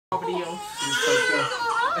Over to you. She's so good.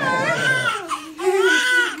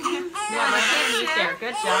 Yeah, let that meat there.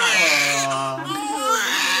 Good job.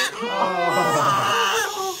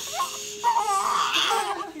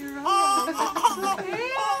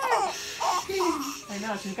 I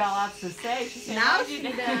know, she's got lots to say. She's saying, Now "Why'd you she do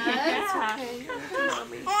does. that?" Okay,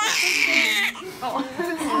 Oh.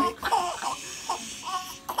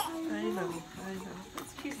 I know.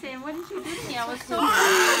 She's saying, "What did you do to me? I was so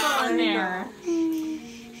comfortable in there."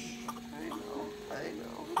 I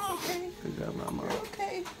know. Okay. Good job, Mama.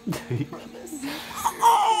 Okay. Promise.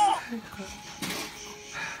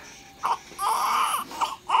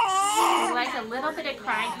 We like a little bit of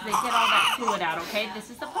crying because they get all that fluid out, okay? This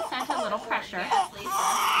is the placenta, a little pressure.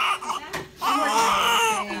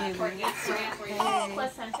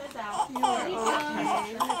 Placenta's out.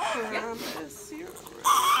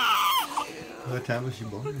 What time was she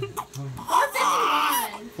born?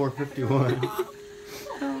 4:51.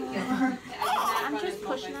 4:51. I'm just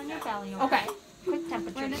pushing on your belly, okay? Quick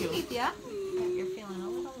temperature too. Yeah. You're feeling a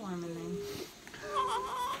little warm in there.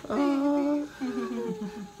 Oh,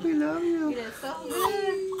 we love you. It is so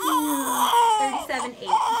good. 37.8.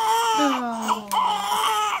 Oh.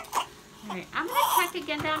 Alright, I'm gonna check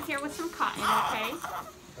again down here with some cotton, okay?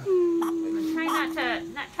 Try not to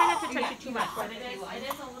touch it too much, but it is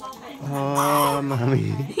a little bit. Oh,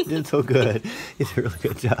 Mommy, you did so good. You did a really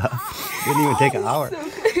good job. Didn't even take an hour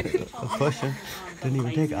of pushing. Didn't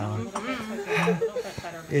even take an hour.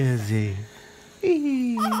 Izzy.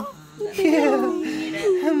 Yeah.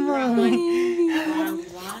 Mommy.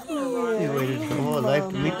 You waited your whole life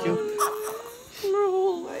to meet you? Our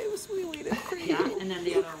whole lives we waited for you. Yeah, and then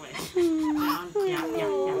the other way. Down. Yeah.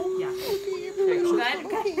 There you go. Good?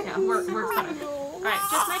 Yeah, works better. Alright,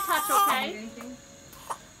 just my touch, okay?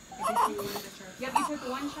 Yep, you took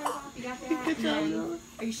one shirt off, you got that. Good job, Noah.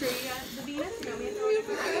 Are you sure you got the Venus? You want me to throw it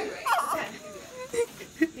in?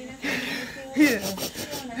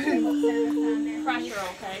 Pressure,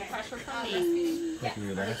 okay? Pressure from me. I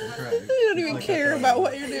don't even care about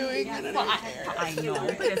what you're doing. I don't Well, even care. I know,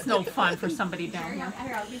 but it's no fun for somebody down here.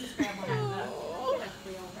 Here, I'll just grab one.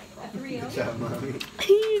 A 3 Good job, Mommy.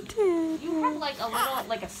 You did. You have like a little,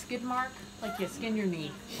 like a skid mark, like you skin your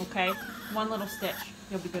knee, okay? One little stitch.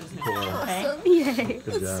 You'll be good as new, okay? Awesome. Good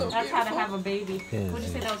That's job. so That's how to beautiful. have a baby. Yeah. What'd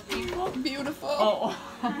you say, that was painful? Beautiful. Oh,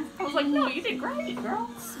 I was like, no, you did great, girl.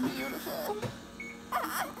 It's beautiful.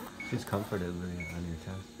 She's comforted on your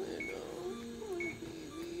chest. I know. My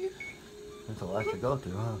baby. That's a lot to go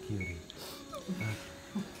through, huh, cutie?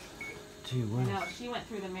 Gee whiz. No, she went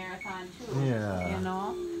through the marathon too. Yeah. You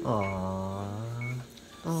know? Aww.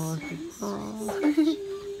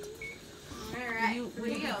 Will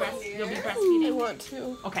you be you'll be I breastfeeding? want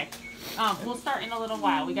to. Okay. We'll start in a little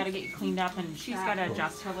while. We got to get you cleaned up, and she's got to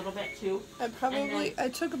adjust her a little bit too. I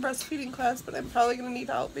took a breastfeeding class, but I'm probably going to need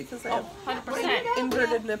help because I Oh, have 100%.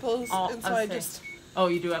 inverted nipples. Oh, And so I I was just, Oh,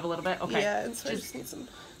 you do have a little bit? Okay. yeah, and so I Just just need some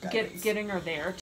getting her there